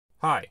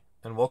Hi,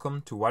 and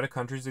welcome to Why Do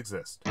Countries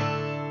Exist?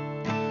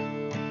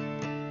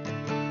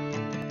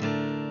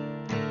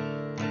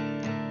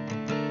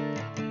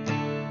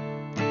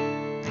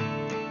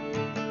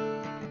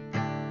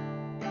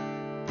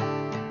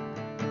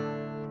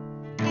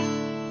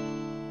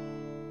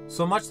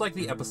 So much like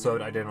the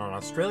episode I did on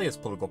Australia's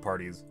political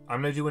parties,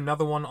 I'm going to do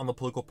another one on the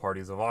political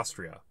parties of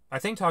Austria. I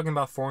think talking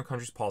about foreign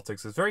countries'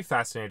 politics is very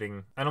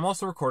fascinating, and I'm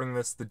also recording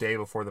this the day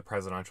before the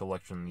presidential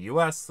election in the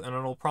US, and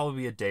it'll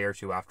probably be a day or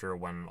two after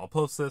when I'll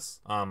post this.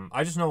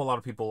 I just know a lot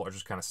of people are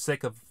just kind of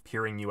sick of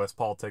hearing US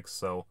politics,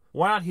 so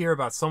why not hear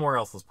about somewhere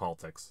else's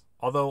politics?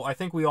 Although I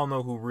think we all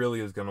know who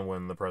really is going to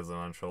win the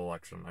presidential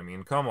election. I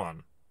mean, come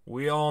on.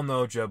 We all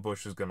know Jeb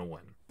Bush is going to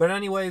win. But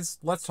anyways,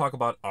 let's talk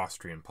about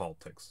Austrian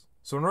politics.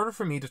 So in order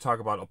for me to talk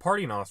about a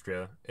party in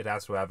Austria, it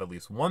has to have at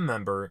least one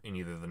member in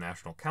either the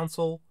National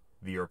Council,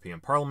 the European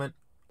Parliament,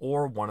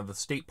 or one of the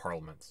state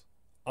parliaments.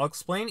 I'll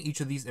explain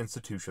each of these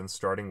institutions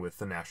starting with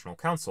the National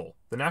Council.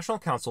 The National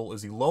Council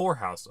is the lower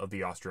house of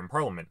the Austrian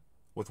Parliament,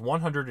 with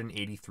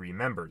 183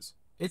 members.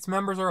 Its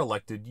members are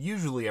elected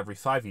usually every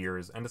 5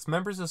 years, and its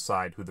members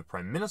decide who the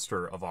Prime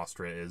Minister of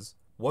Austria is,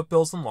 what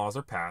bills and laws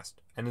are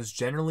passed, and is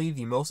generally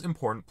the most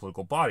important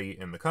political body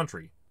in the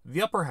country.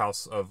 The upper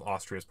house of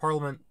Austria's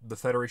parliament, the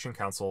Federation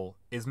Council,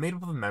 is made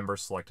up of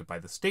members selected by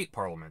the state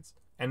parliaments,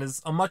 and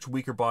is a much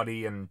weaker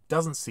body and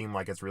doesn't seem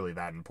like it's really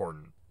that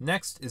important.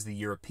 Next is the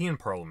European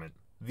Parliament.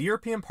 The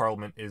European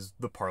Parliament is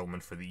the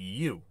parliament for the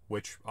EU,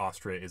 which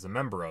Austria is a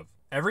member of.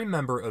 Every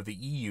member of the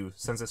EU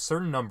sends a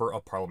certain number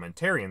of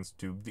parliamentarians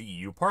to the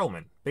EU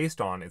Parliament,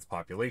 based on its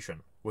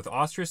population, with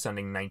Austria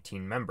sending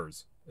 19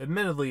 members.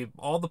 Admittedly,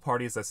 all the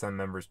parties that send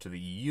members to the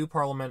EU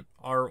Parliament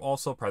are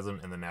also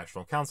present in the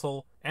National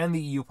Council, and the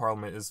EU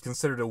Parliament is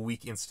considered a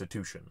weak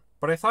institution.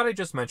 But I thought I'd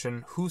just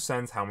mention who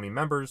sends how many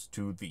members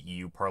to the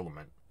EU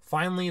Parliament.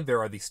 Finally, there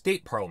are the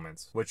state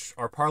parliaments, which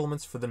are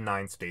parliaments for the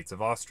 9 states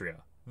of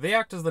Austria. They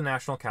act as the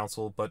National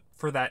Council, but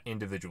for that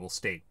individual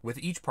state, with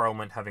each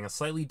parliament having a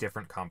slightly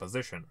different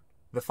composition.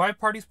 The 5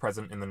 parties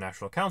present in the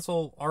National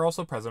Council are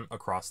also present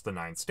across the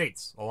 9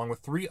 states, along with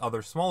 3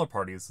 other smaller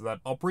parties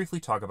that I'll briefly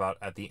talk about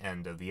at the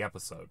end of the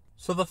episode.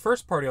 So the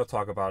first party I'll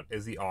talk about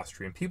is the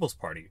Austrian People's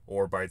Party,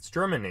 or by its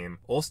German name,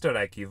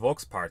 Österreichische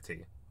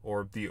Volkspartei,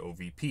 or the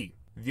OVP.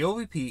 The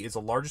OVP is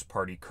the largest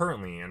party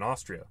currently in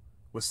Austria,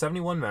 with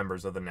 71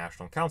 members of the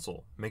National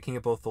Council, making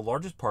it both the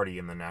largest party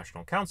in the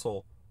National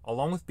Council,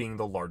 along with being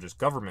the largest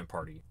government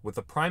party, with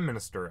the Prime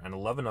Minister and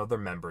 11 other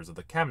members of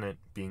the cabinet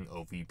being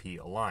OVP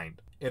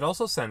aligned. It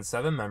also sends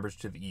 7 members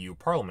to the EU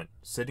Parliament,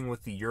 sitting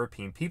with the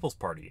European People's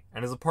Party,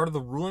 and is a part of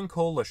the ruling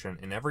coalition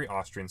in every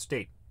Austrian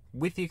state,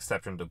 with the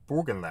exception of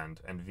Burgenland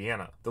and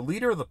Vienna. The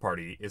leader of the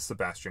party is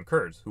Sebastian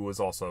Kurz, who is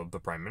also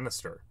the Prime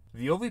Minister.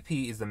 The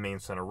OVP is the main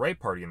center-right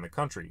party in the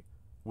country,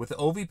 with the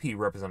OVP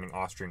representing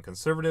Austrian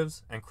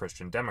conservatives and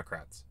Christian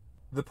Democrats.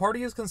 The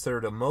party is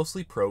considered a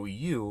mostly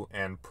pro-EU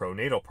and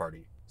pro-NATO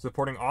party,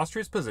 supporting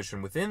Austria's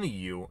position within the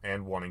EU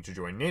and wanting to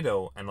join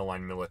NATO and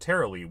align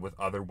militarily with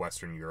other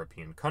Western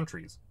European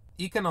countries.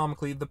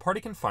 Economically, the party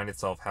can find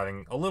itself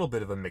having a little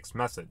bit of a mixed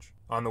message.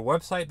 On the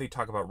website, they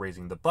talk about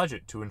raising the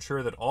budget to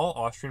ensure that all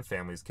Austrian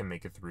families can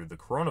make it through the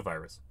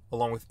coronavirus,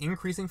 along with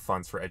increasing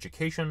funds for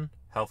education,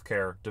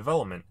 healthcare,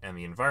 development, and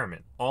the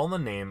environment, all in the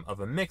name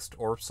of a mixed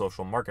or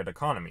social market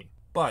economy.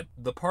 But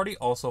the party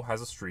also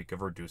has a streak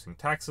of reducing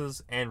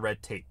taxes and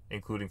red tape,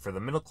 including for the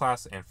middle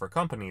class and for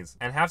companies,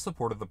 and have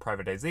supported the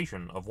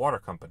privatization of water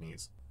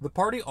companies. The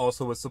party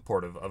also is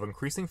supportive of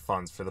increasing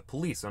funds for the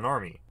police and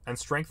army, and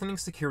strengthening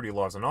security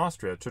laws in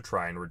Austria to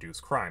try and reduce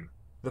crime.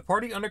 The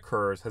party under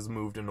Kurz has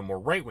moved in a more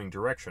right-wing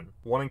direction,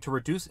 wanting to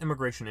reduce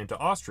immigration into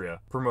Austria,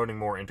 promoting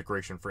more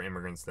integration for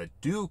immigrants that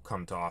do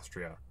come to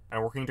Austria,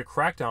 and working to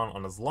crack down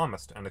on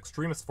Islamist and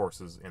extremist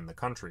forces in the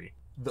country.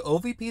 The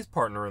OVP's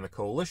partner in the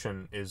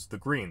coalition is the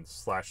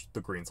Greens / the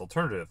Greens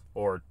Alternative,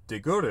 or De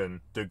Groenen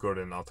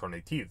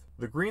Alternatief.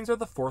 The Greens are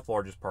the 4th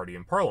largest party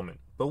in parliament,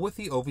 but with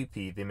the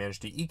OVP they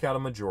managed to eke out a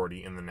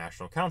majority in the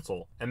National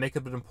Council and make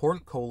up an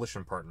important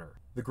coalition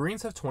partner. The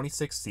Greens have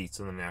 26 seats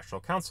in the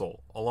National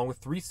Council, along with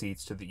 3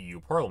 seats to the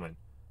EU Parliament,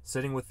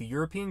 sitting with the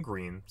European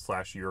Green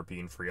 /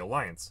 European Free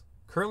Alliance.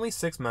 Currently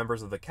 6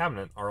 members of the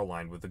cabinet are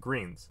aligned with the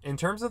Greens. In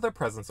terms of their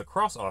presence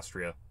across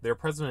Austria, they are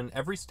present in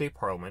every state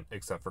parliament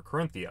except for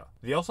Carinthia.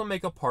 They also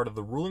make up part of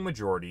the ruling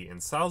majority in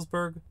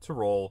Salzburg,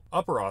 Tyrol,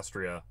 Upper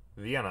Austria,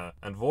 Vienna,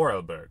 and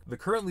Vorarlberg. The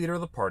current leader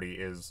of the party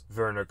is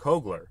Werner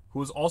Kogler,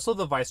 who is also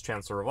the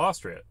Vice-Chancellor of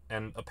Austria,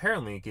 and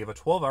apparently gave a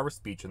 12-hour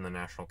speech in the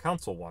National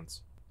Council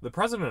once. The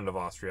President of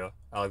Austria,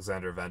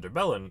 Alexander van der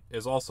Bellen,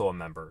 is also a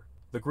member.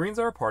 The Greens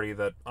are a party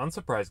that,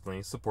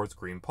 unsurprisingly, supports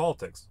green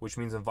politics, which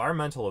means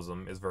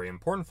environmentalism is very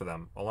important for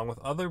them, along with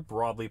other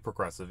broadly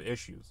progressive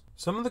issues.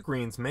 Some of the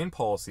Greens' main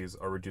policies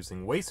are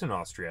reducing waste in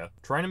Austria,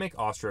 trying to make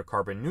Austria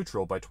carbon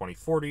neutral by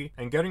 2040,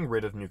 and getting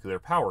rid of nuclear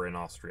power in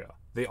Austria.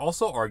 They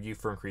also argue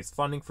for increased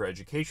funding for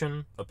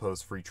education,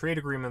 oppose free trade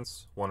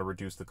agreements, want to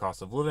reduce the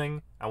cost of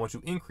living, and want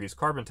to increase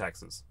carbon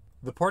taxes.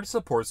 The party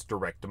supports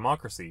direct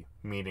democracy,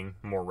 meaning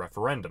more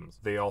referendums.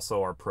 They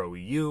also are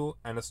pro-EU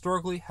and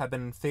historically have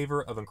been in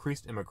favor of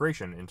increased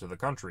immigration into the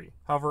country.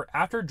 However,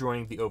 after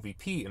joining the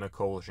OVP in a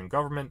coalition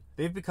government,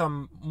 they've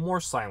become more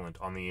silent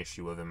on the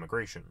issue of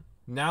immigration.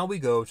 Now we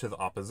go to the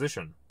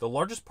opposition. The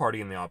largest party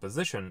in the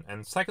opposition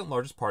and second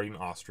largest party in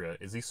Austria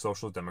is the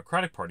Social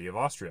Democratic Party of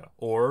Austria,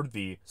 or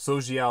the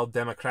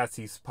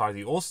Sozialdemokratische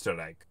Partei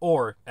Österreich,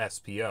 or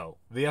SPO.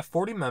 They have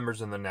 40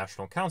 members in the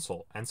National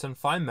Council and send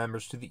 5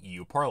 members to the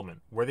EU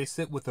Parliament, where they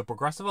sit with the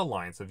Progressive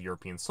Alliance of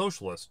European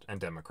Socialists and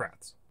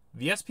Democrats.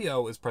 The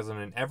SPO is present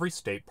in every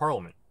state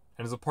parliament,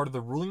 and is a part of the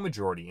ruling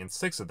majority in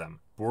 6 of them: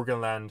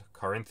 Burgenland,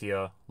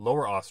 Carinthia,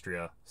 Lower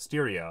Austria,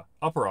 Styria,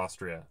 Upper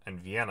Austria, and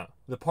Vienna.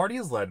 The party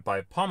is led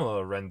by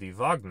Pamela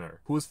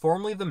Rendi-Wagner, who was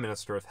formerly the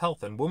Minister of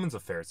Health and Women's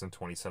Affairs in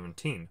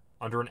 2017,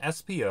 under an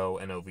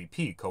SPO and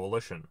OVP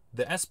coalition.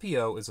 The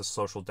SPO is a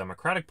social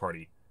democratic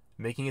party,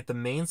 making it the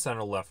main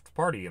center-left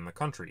party in the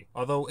country,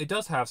 although it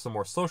does have some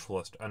more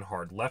socialist and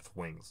hard left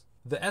wings.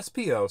 The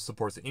SPO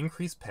supports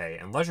increased pay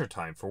and leisure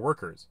time for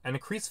workers, and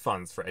increased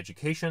funds for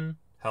education,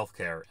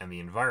 healthcare, and the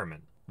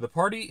environment. The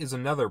party is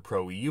another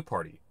pro-EU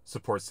party,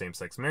 supports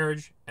same-sex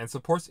marriage, and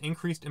supports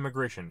increased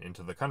immigration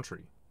into the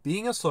country.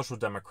 Being a social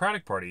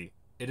democratic party,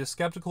 it is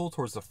skeptical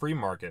towards the free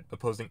market,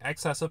 opposing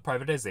excessive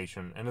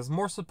privatization, and is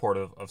more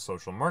supportive of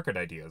social market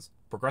ideas,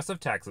 progressive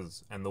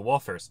taxes, and the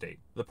welfare state.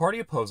 The party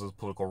opposes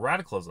political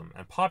radicalism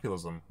and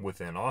populism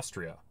within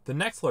Austria. The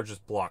next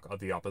largest bloc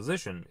of the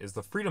opposition is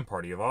the Freedom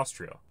Party of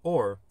Austria,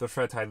 or the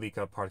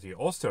Freiheitliche Partei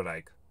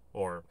Österreich,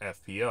 or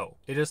FPO.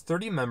 It has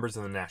 30 members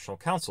in the National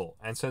Council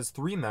and sends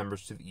 3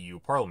 members to the EU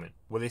Parliament,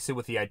 where they sit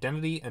with the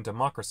Identity and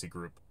Democracy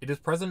Group. It is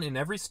present in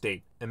every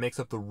state and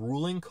makes up the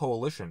ruling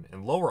coalition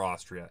in Lower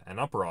Austria and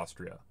Upper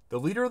Austria. The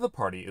leader of the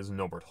party is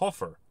Norbert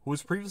Hofer, who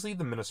was previously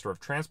the Minister of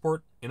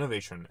Transport,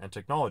 Innovation, and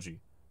Technology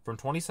from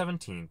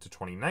 2017 to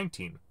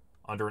 2019,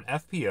 under an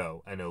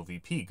FPO and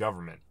OVP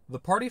government. The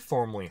party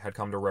formerly had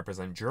come to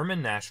represent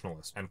German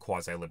nationalist and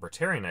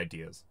quasi-libertarian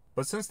ideas,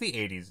 but since the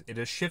 80s it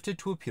has shifted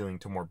to appealing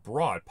to more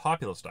broad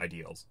populist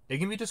ideals. It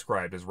can be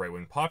described as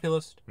right-wing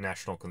populist,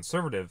 national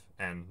conservative,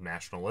 and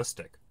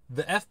nationalistic.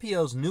 The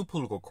FPO's new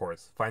political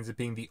course finds it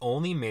being the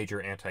only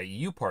major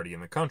anti-EU party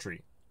in the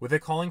country, with it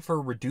calling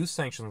for reduced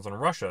sanctions on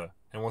Russia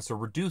and wants to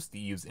reduce the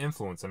EU's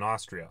influence in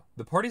Austria.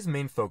 The party's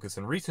main focus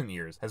in recent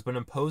years has been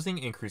imposing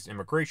increased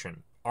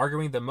immigration,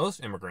 arguing that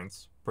most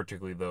immigrants,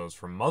 particularly those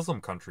from Muslim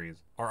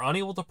countries, are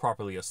unable to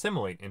properly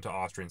assimilate into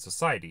Austrian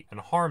society and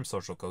harm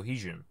social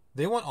cohesion.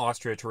 They want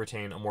Austria to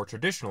retain a more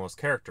traditionalist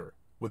character,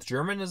 with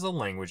German as the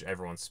language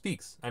everyone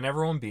speaks, and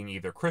everyone being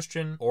either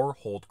Christian or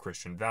hold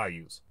Christian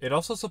values. It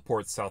also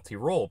supports South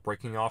Tyrol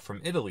breaking off from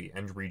Italy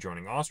and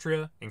rejoining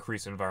Austria,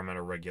 increase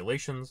environmental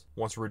regulations,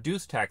 wants to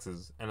reduce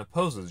taxes, and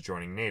opposes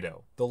joining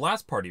NATO. The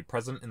last party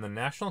present in the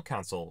National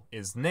Council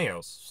is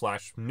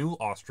NEOS/New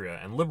Austria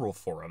and Liberal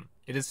Forum.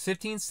 It has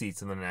 15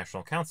 seats in the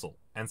National Council,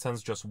 and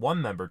sends just 1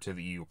 member to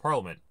the EU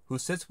Parliament, who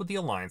sits with the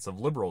Alliance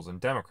of Liberals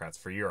and Democrats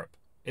for Europe.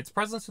 Its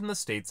presence in the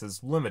states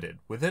is limited,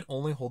 with it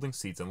only holding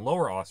seats in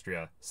Lower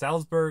Austria,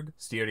 Salzburg,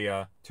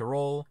 Styria,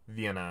 Tyrol,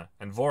 Vienna,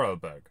 and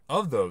Vorarlberg.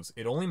 Of those,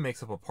 it only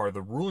makes up a part of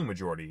the ruling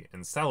majority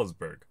in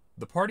Salzburg.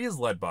 The party is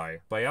led by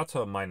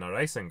Beate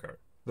Meiner-Reisinger.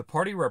 The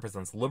party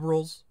represents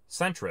liberals,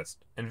 centrists,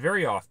 and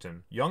very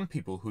often, young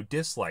people who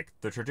dislike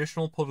the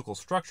traditional political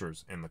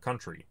structures in the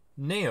country.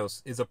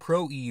 NEOS is a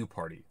pro-EU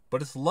party,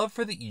 but its love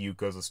for the EU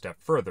goes a step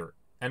further,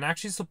 and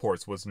actually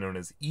supports what's known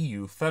as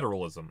EU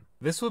federalism.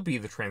 This would be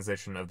the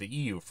transition of the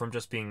EU from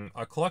just being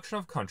a collection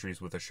of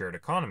countries with a shared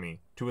economy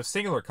to a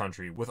singular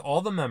country with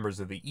all the members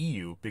of the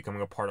EU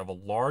becoming a part of a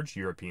large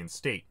European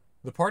state.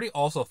 The party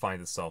also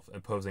finds itself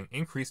imposing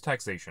increased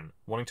taxation,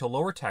 wanting to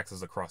lower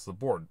taxes across the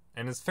board,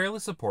 and is fairly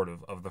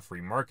supportive of the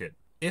free market.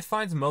 It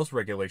finds most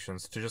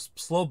regulations to just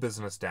slow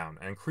business down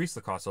and increase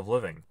the cost of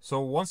living,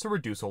 so it wants to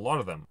reduce a lot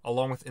of them,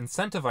 along with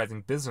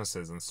incentivizing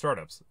businesses and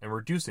startups and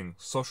reducing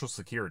social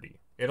security.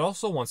 It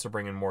also wants to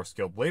bring in more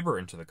skilled labor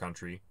into the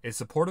country, is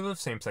supportive of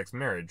same-sex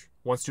marriage,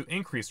 wants to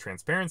increase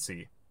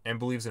transparency, and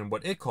believes in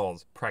what it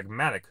calls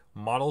pragmatic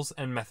models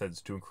and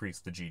methods to increase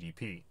the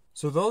GDP.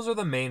 So those are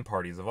the main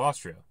parties of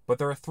Austria, but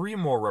there are 3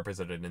 more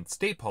represented in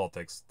state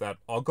politics that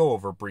I'll go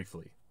over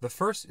briefly. The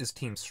first is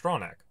Team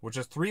Stronach, which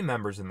has 3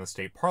 members in the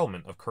state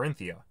parliament of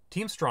Carinthia.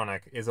 Team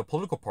Stronach is a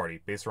political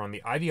party based around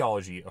the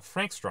ideology of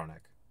Frank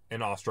Stronach,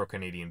 an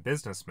Austro-Canadian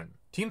businessman.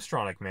 Team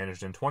Stronach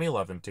managed in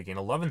 2011 to gain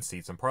 11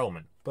 seats in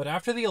parliament, but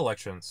after the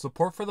election,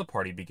 support for the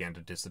party began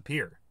to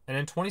disappear, and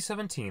in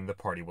 2017 the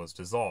party was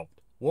dissolved.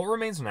 What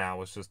remains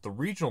now is just the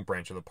regional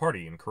branch of the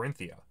party in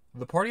Carinthia.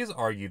 The party has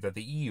argued that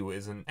the EU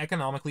is an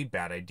economically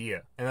bad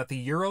idea, and that the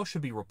euro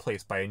should be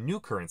replaced by a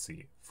new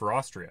currency for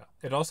Austria.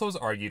 It also has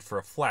argued for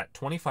a flat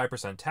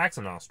 25% tax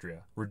in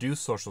Austria,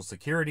 reduced social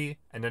security,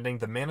 and ending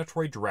the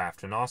mandatory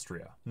draft in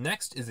Austria.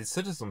 Next is the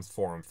Citizens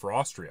Forum for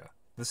Austria.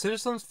 The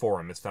Citizens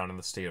Forum is found in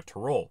the state of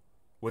Tyrol,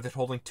 with it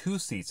holding 2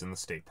 seats in the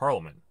state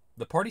parliament.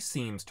 The party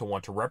seems to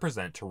want to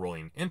represent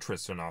Tyrolean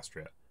interests in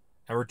Austria,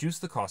 and reduce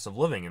the cost of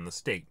living in the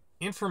state.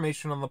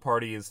 information on the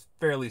party is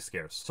fairly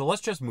scarce, so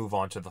let's just move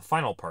on to the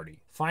final party.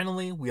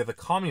 Finally, we have the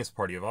Communist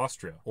Party of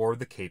Austria, or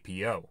the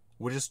KPO,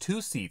 which has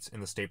 2 seats in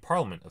the state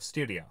parliament of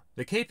Styria.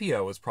 The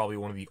KPO is probably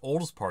one of the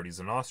oldest parties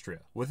in Austria,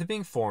 with it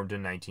being formed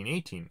in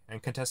 1918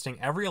 and contesting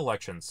every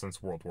election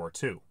since World War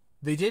II.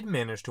 They did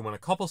manage to win a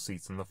couple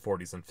seats in the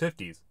 40s and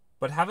 50s,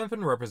 but haven't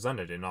been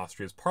represented in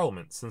Austria's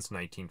parliament since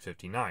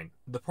 1959.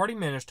 The party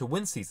managed to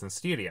win seats in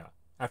Styria,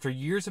 after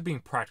years of being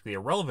practically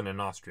irrelevant in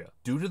Austria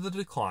due to the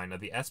decline of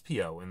the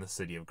SPO in the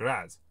city of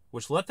Graz,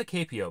 which let the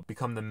KPO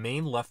become the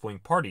main left-wing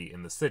party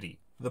in the city.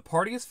 The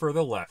party is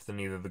further left than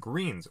either the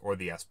Greens or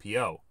the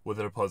SPO, with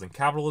it opposing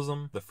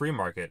capitalism, the free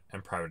market,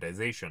 and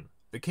privatization.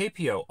 The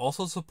KPO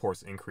also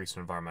supports increased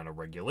environmental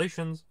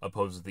regulations,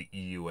 opposes the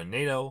EU and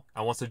NATO,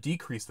 and wants to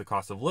decrease the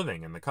cost of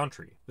living in the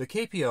country. The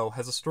KPO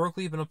has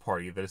historically been a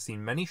party that has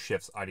seen many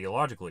shifts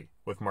ideologically,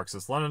 with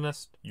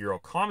Marxist-Leninist,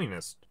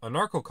 Euro-communist,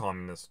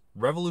 anarcho-communist,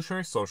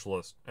 revolutionary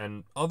socialist,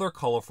 and other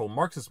colorful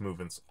Marxist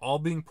movements all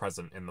being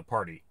present in the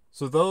party.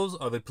 So those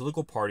are the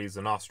political parties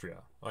in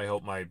Austria. I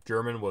hope my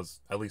German was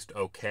at least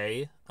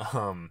okay. I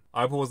hope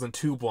it wasn't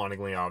too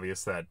blindingly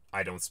obvious that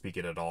I don't speak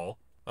it at all.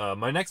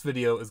 My next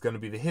video is going to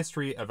be the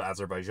history of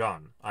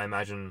Azerbaijan. I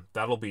imagine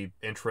that'll be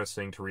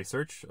interesting to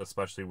research,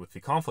 especially with the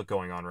conflict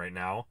going on right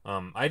now.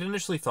 I'd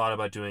initially thought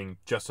about doing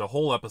just a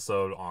whole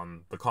episode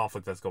on the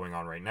conflict that's going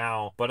on right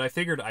now, but I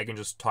figured I can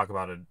just talk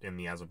about it in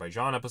the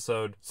Azerbaijan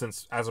episode,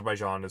 since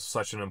Azerbaijan is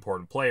such an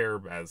important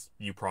player, as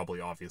you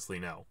probably obviously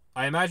know.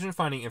 I imagine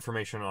finding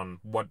information on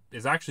what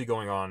is actually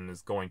going on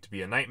is going to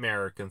be a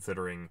nightmare,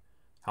 considering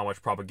how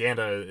much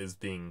propaganda is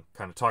being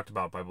kind of talked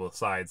about by both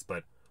sides,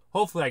 but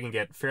hopefully I can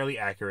get fairly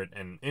accurate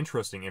and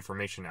interesting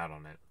information out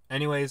on it.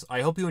 Anyways,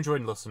 I hope you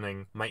enjoyed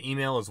listening. My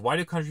email is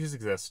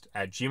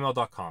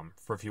whydocountriesexist@gmail.com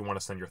for if you want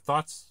to send your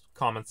thoughts,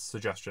 comments,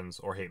 suggestions,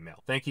 or hate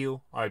mail. Thank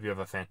you. I hope you have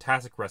a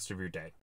fantastic rest of your day.